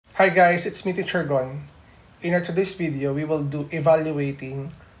Hi guys, it's me Teacher Gon. In our today's video, we will do evaluating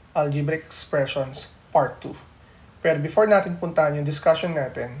algebraic expressions part 2. Pero before natin puntahan yung discussion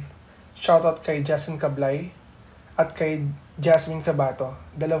natin, shoutout kay Justin Cablay at kay Jasmine Cabato,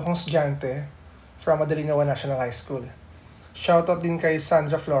 dalawang estudyante from Madalinawa National High School. Shoutout din kay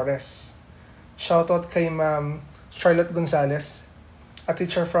Sandra Flores. Shoutout kay Ma'am Charlotte Gonzalez, a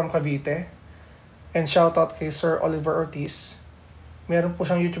teacher from Cavite. And shoutout kay Sir Oliver Ortiz. Meron po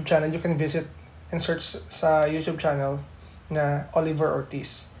siyang YouTube channel. You can visit and search sa YouTube channel na Oliver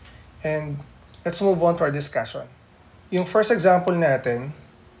Ortiz. And let's move on to our discussion. Yung first example natin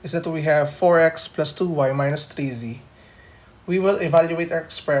is that we have 4x plus 2y minus 3z. We will evaluate our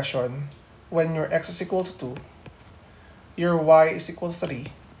expression when your x is equal to 2, your y is equal to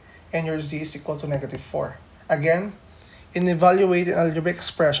 3, and your z is equal to negative 4. Again, in evaluating algebraic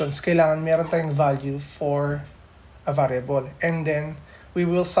expressions, kailangan meron tayong value for a variable. And then, we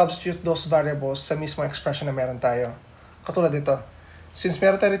will substitute those variables sa mismo expression na meron tayo. Katulad dito. Since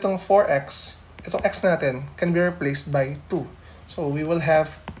meron tayo itong 4x, itong x natin can be replaced by 2. So, we will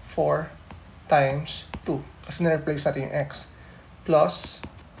have 4 times 2. Kasi na-replace natin yung x. Plus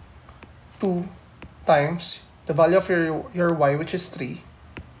 2 times the value of your y, which is 3.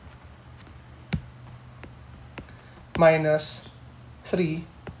 Minus 3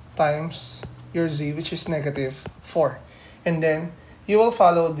 times your z, which is negative 4. And then, you will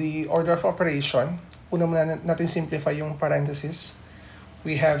follow the order of operation. Una muna natin simplify yung parenthesis.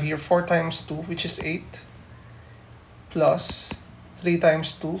 We have here 4 times 2, which is 8. Plus 3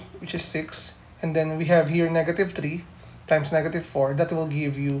 times 2, which is 6. And then we have here negative 3 times negative 4. That will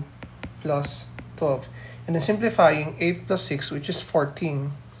give you plus 12. And then simplifying 8 plus 6, which is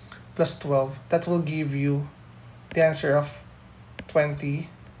 14, plus 12. That will give you the answer of 26.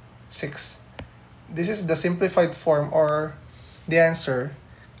 This is the simplified form or the answer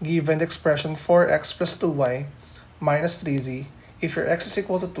given the expression 4x plus 2y minus 3z if your x is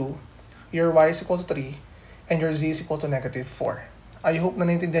equal to 2, your y is equal to 3, and your z is equal to negative 4. I hope na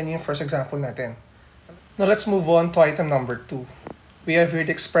naintindihan niyo yung first example natin. Now let's move on to item number 2. We have here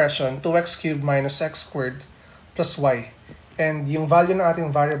the expression 2x cubed minus x squared plus y. And yung value ng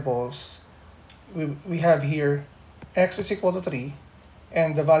ating variables, we have here x is equal to 3,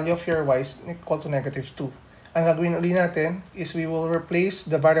 and the value of your y is equal to negative 2. Ang gagawin ulit natin is we will replace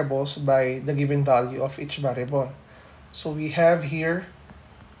the variables by the given value of each variable. So we have here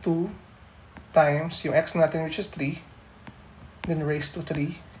 2 times yung x natin, which is 3, then raised to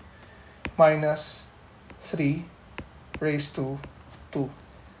 3, minus 3 raised to 2.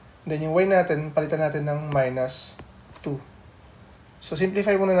 Then yung y natin, palitan natin ng minus 2. So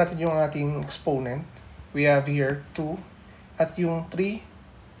simplify muna natin yung ating exponent. We have here 2 at yung 3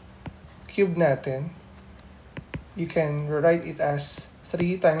 cube natin, you can write it as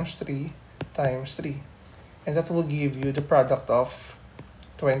 3 times 3 times 3. And that will give you the product of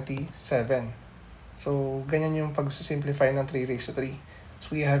 27. So, ganyan yung pag-simplify ng 3 raised to 3.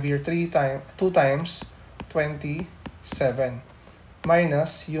 So, we have here 2 times 27.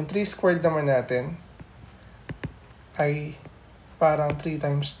 Minus, yung 3 squared naman natin ay parang 3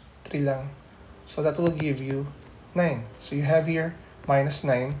 times 3 lang. So, that will give you 9. So, you have here minus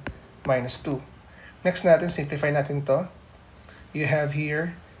 9 minus 2. Next natin, simplify natin to. You have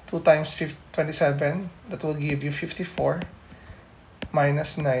here 2 times 27. That will give you 54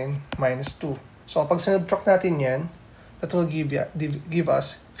 minus 9 minus 2. So, pag sinubtract natin yan, that will give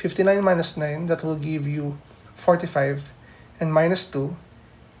us 59 minus 9. That will give you 45. And minus 2,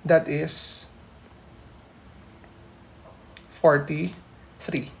 that is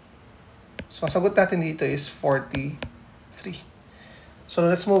 43. So, ang sagot natin dito is 43. So,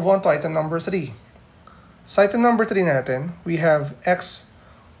 let's move on to item number 3. Sa item number 3 natin, we have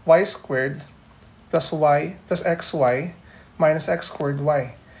y squared plus y plus xy minus x squared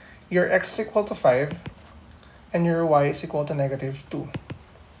y. Your x is equal to 5 and your y is equal to negative 2.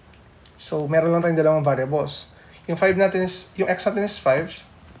 So, meron lang tayong dalawang variables. Yung x natin is 5.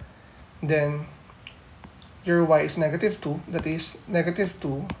 Then, your y is negative 2. That is negative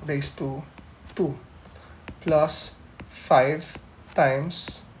 2 raised to 2 plus 5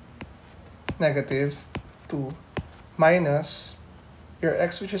 times negative 2 minus your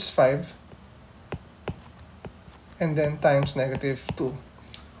x, which is 5, and then times negative 2.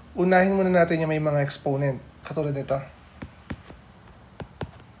 Unahin muna natin yung may mga exponent, katulad nito.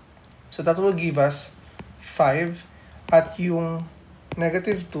 So that will give us 5 at yung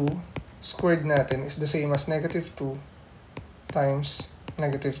negative 2 squared natin is the same as negative 2 times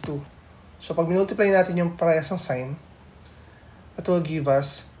negative 2. So pag minultiply natin yung parehas ng sign, that will give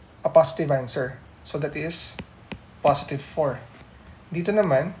us a positive answer. So that is positive 4. Dito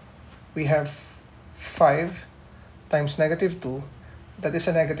naman, we have 5 times negative 2. That is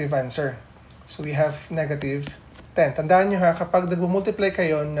a negative answer. So we have negative 10. Tandaan nyo ha, kapag nag-multiply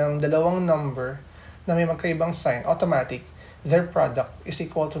kayo ng dalawang number na may magkaibang sign, automatic, their product is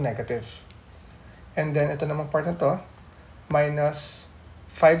equal to negative. And then, ito namang part na to, minus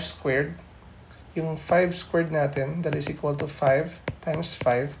 5 squared. Yung 5 squared natin, that is equal to 5 times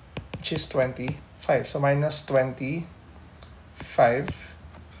 5, which is 25. So, minus 25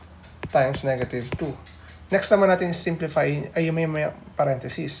 times negative 2. Next naman natin is simplify, ay may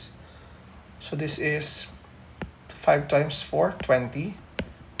parenthesis. So, this is 5 times 4, 20,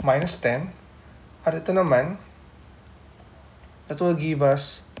 minus 10. At ito naman, that will give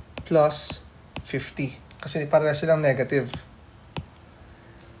us plus 50. Kasi para silang negative.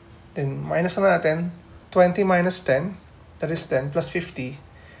 Then, minus na natin, 20 minus 10, that is 10, plus 50,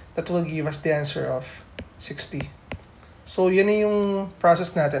 that will give us the answer of 60. So, yun yung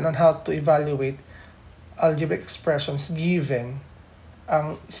process natin on how to evaluate algebraic expressions given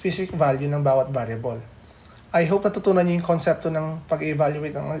ang specific value ng bawat variable. I hope natutunan niyo yung konsepto ng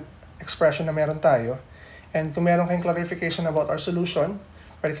pag-evaluate ng expression na meron tayo. And kung meron kayong clarification about our solution,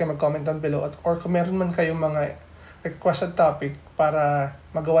 pwede kayo mag-comment down below. Or kung meron man kayong mga requested topic para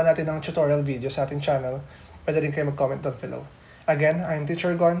magawa natin ng tutorial video sa ating channel, pwede rin kayo mag-comment down below. Again, I'm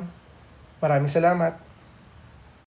Teacher Gon. Maraming salamat.